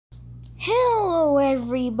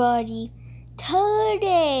everybody.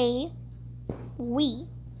 Today we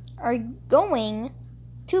are going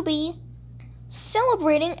to be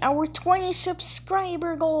celebrating our 20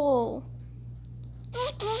 subscriber goal.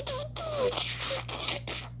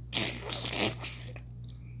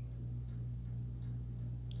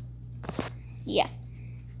 Yeah.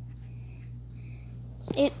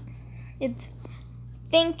 It's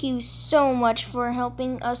thank you so much for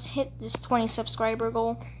helping us hit this 20 subscriber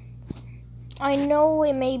goal. I know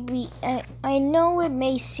it may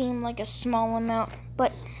seem like a small amount,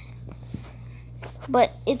 but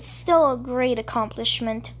it's still a great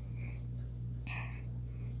accomplishment.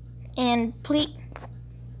 And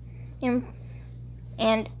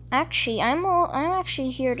actually I'm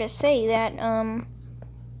actually here to say that I'll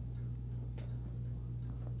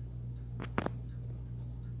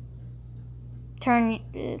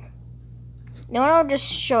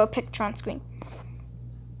just show a picture on screen.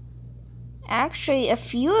 Actually, a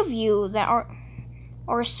few of you that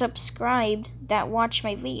are subscribed that watch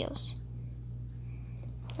my videos.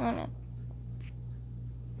 How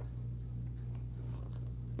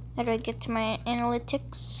do I get to my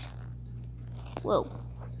analytics? Whoa.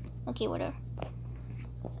 Okay, whatever.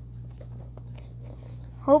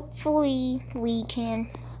 Hopefully we can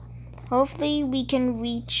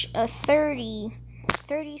reach a 30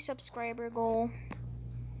 subscriber goal.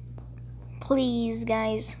 Please,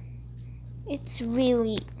 guys. It's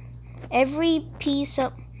really every piece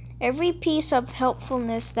of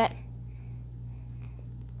helpfulness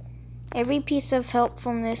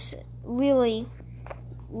really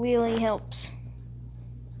helps.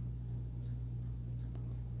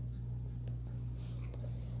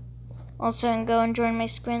 Also, and go and join my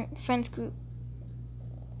friends group.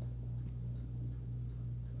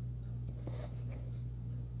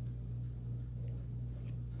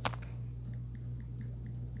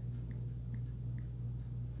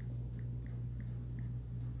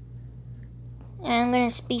 And I'm going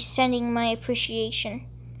to be sending my appreciation.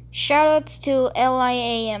 Shoutouts to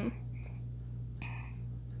LIAM.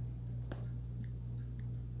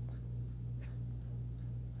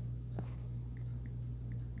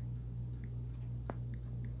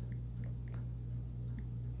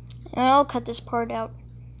 And I'll cut this part out.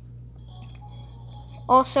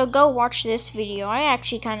 Also, go watch this video.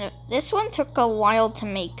 This one took a while to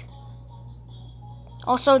make.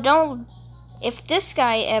 Also, if this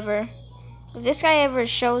guy ever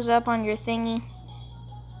shows up on your thingy,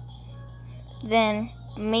 then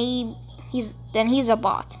he's a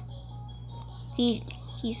bot.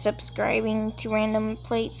 He's subscribing to random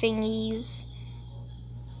plate thingies.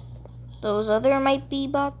 Those other might be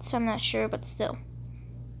bots, I'm not sure, but still.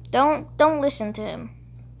 Don't listen to him.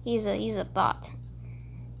 He's a bot.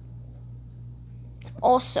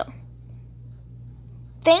 Also,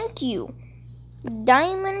 thank you,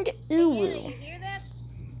 Diamond Uwu.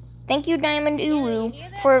 Thank you, Diamond Uwu,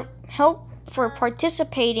 for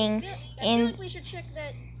participating in.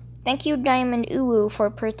 Thank you, Diamond Uwu, for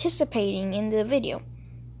participating in the video.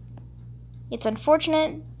 It's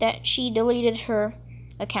unfortunate that she deleted her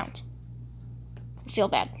account. I feel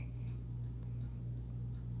bad.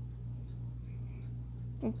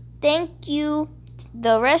 Thank you,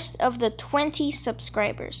 the rest of the 20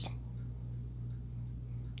 subscribers.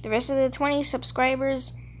 The rest of the 20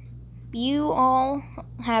 subscribers, you all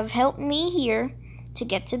have helped me here to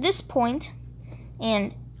get to this point,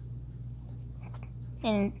 and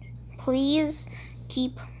please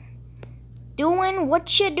keep doing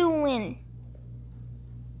what you're doing.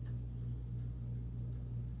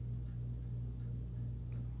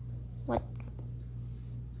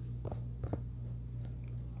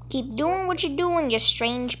 Keep doing what you're doing, you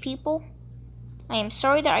strange people. I am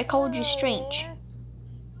sorry that I called you strange.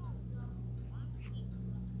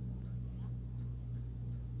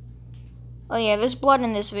 Oh yeah, there's blood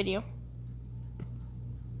in this video.